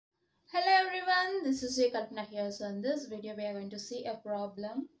everyone, this is your Kalpana here. So in this video we are going to see a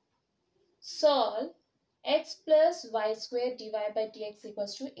problem. Solve x plus y square dy by dx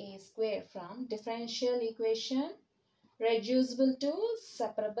equals to a square from differential equation reducible to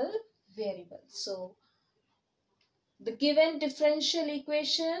separable variable. So the given differential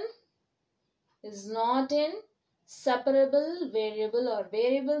equation is not in separable variable or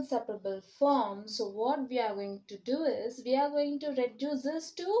variable separable form. So what we are going to do is we are going to reduce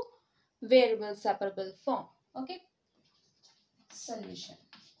this to variable separable form. Okay. Solution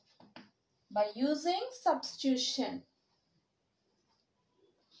by using substitution.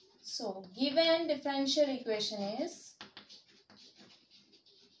 So given differential equation is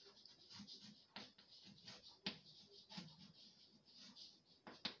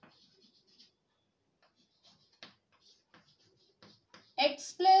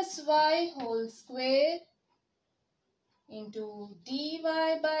x plus y whole square into dy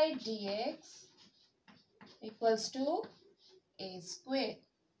by dx equals to a square.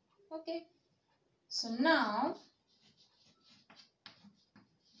 Okay. So now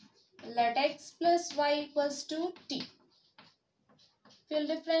let x plus y equals to t. If you'll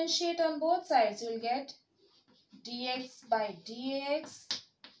differentiate on both sides, you'll get dx by dx.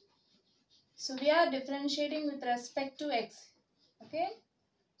 So we are differentiating with respect to x. Okay.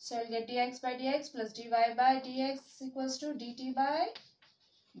 So you'll get dx by dx plus dy by dx equals to dt by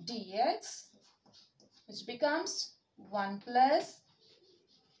dx, which becomes 1 plus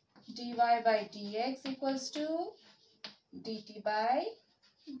dy by dx equals to dt by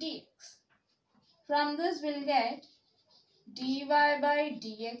dx. From this we'll get dy by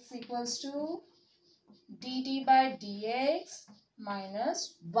dx equals to dt by dx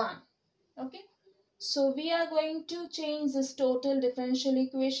minus 1. Okay. So we are going to change this total differential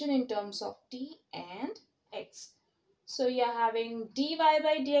equation in terms of t and x. So you are having dy by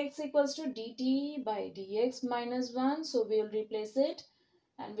dx equals to dt by dx minus 1. So we will replace it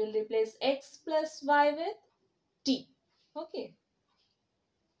and we'll replace x plus y with t. Okay.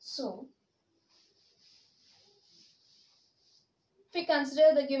 So if we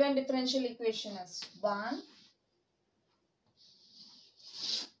consider the given differential equation as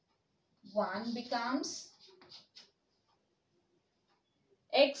 1 becomes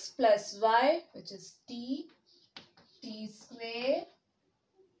x plus y, which is t square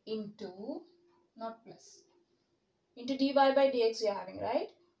into, not plus, into dy by dx we are having, right?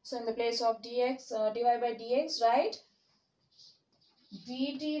 So in the place of dx, dy by dx, right?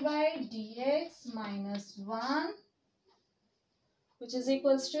 dt by dx minus 1, which is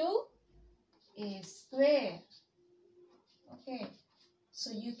equals to a square. Okay. So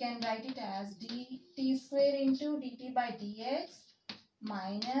you can write it as t square into dt by dx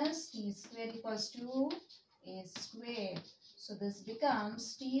minus t square equals to a square. So this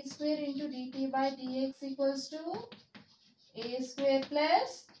becomes t square into dt by dx equals to a square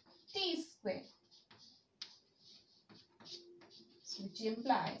plus t square. So which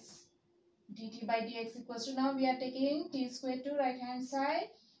implies dt by dx equals to, now we are taking t square to right hand side.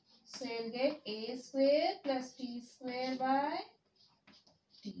 So you'll get a square plus t square by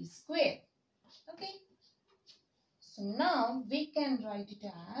t square. Okay. So now we can write it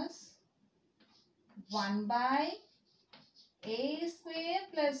as 1 by a square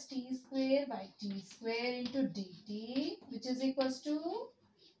plus t square by t square into dt, which is equals to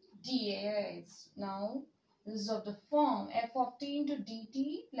dx. Now this is of the form f of t into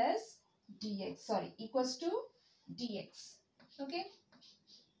dt plus dx, equals to dx. Okay.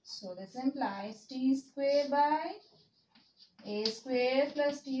 So this implies t square by a square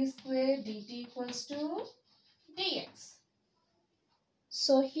plus t square dt equals to dx.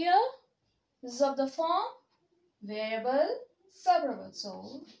 So here this is of the form variable separable.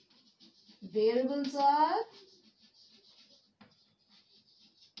 So variables are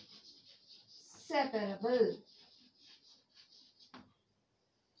separable.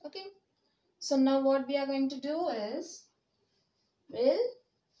 Okay. So now what we are going to do is we'll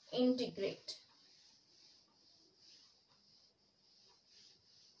integrate.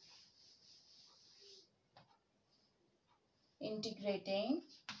 Integrating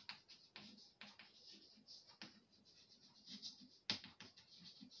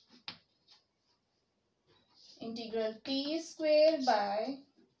integral t square by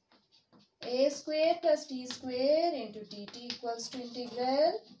a square plus t square into dt equals to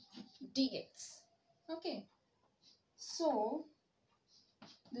integral dx. Okay. So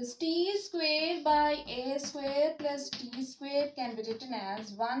this t square by a square plus t square can be written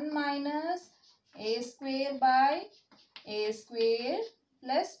as 1 minus a square by a square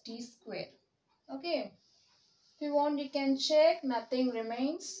plus t square. Okay. If you want, you can check, nothing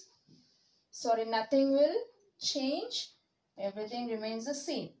remains. Sorry, nothing will change. Everything remains the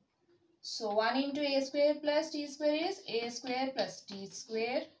same. So 1 into a square plus t square is a square plus t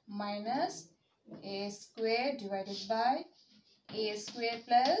square minus a square divided by a square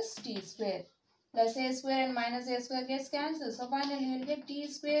plus t square. Plus a square and minus a square gets cancelled. So finally you will get t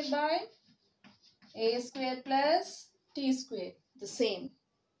square by a square plus t square. The same.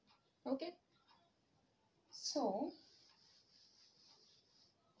 Okay. So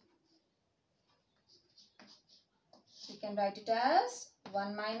we can write it as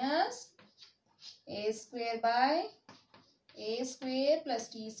 1 minus a square by a square plus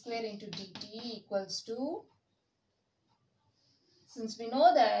t square into dt equals to, since we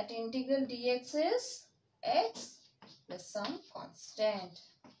know that integral dx is x plus some constant,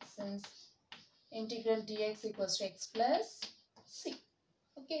 since integral dx equals to x plus c.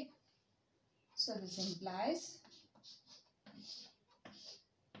 Okay, so this implies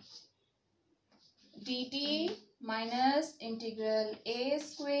dt minus integral a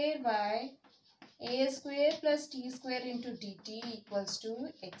square by a square plus t square into dt equals to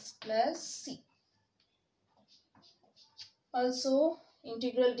x plus c. Also,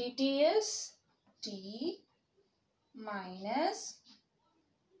 integral dt is t minus,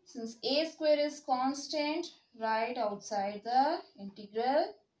 since a square is constant, right outside the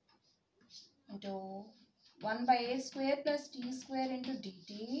integral, into 1 by a square plus t square into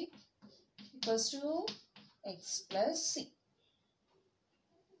dt equals to x plus c.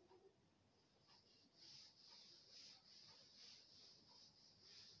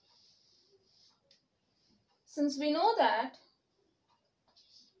 Since we know that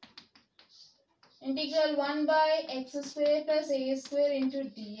integral 1 by x square plus a square into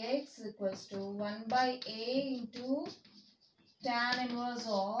dx equals to 1 by a into tan inverse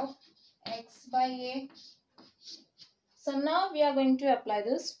of x by a. So now we are going to apply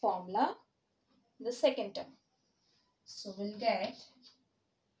this formula, the second term. So we'll get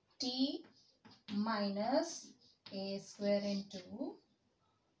t minus a square into,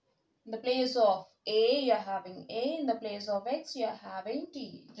 in the place of a you are having a, in the place of x you are having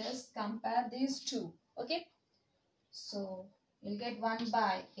t. Just compare these two. Okay. So we'll get 1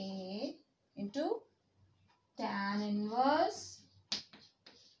 by a into tan inverse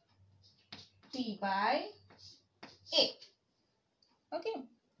t by a. Okay.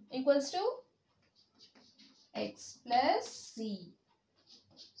 Equals to x plus c.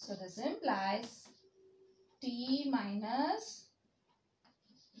 So this implies t minus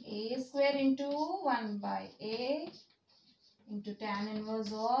a square into 1 by a into tan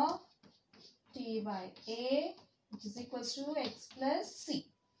inverse of t by a, which is equals to x plus c.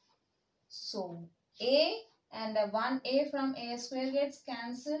 So a and 1a from a square gets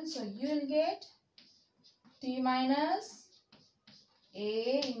cancelled. So you will get t minus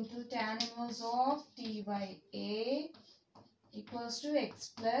a into tan inverse of t by a equals to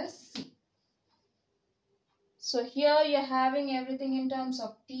x plus c. So here you are having everything in terms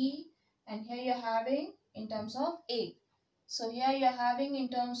of t, and here you are having in terms of a. So here you are having in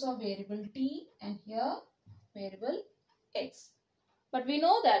terms of variable t, and here variable x. But we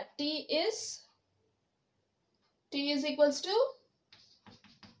know that t is equals to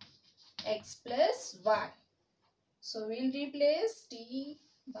x plus y. So we'll replace t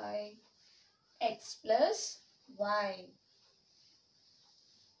by x plus y.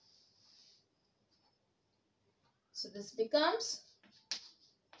 So this becomes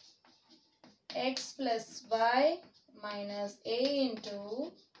x plus y minus a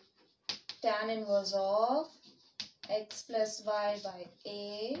into tan inverse of x plus y by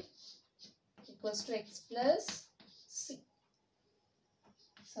a equals to x plus c.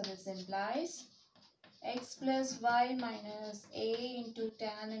 So this implies x plus y minus a into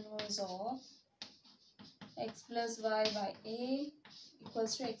tan inverse of x plus y by a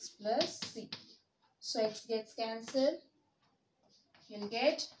equals to x plus c. So x gets cancelled. You'll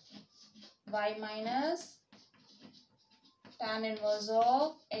get y minus tan inverse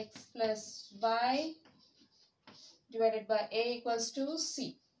of x plus y divided by a equals to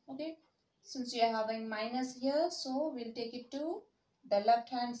c. Okay. Since you are having minus here, so we'll take it to the left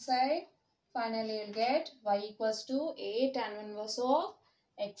hand side. Finally, you'll get y equals to a tan inverse of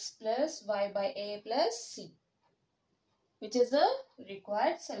x plus y by a plus c, which is the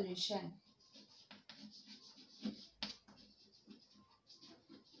required solution.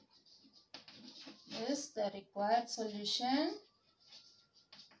 Is the required solution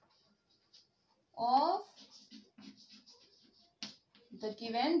of the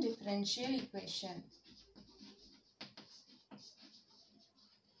given differential equation.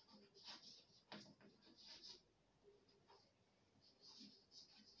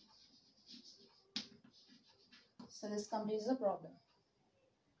 So this completes the problem.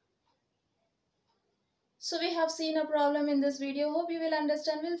 So we have seen a problem in this video. Hope you will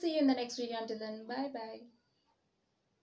understand. We'll see you in the next video. Until then, bye bye.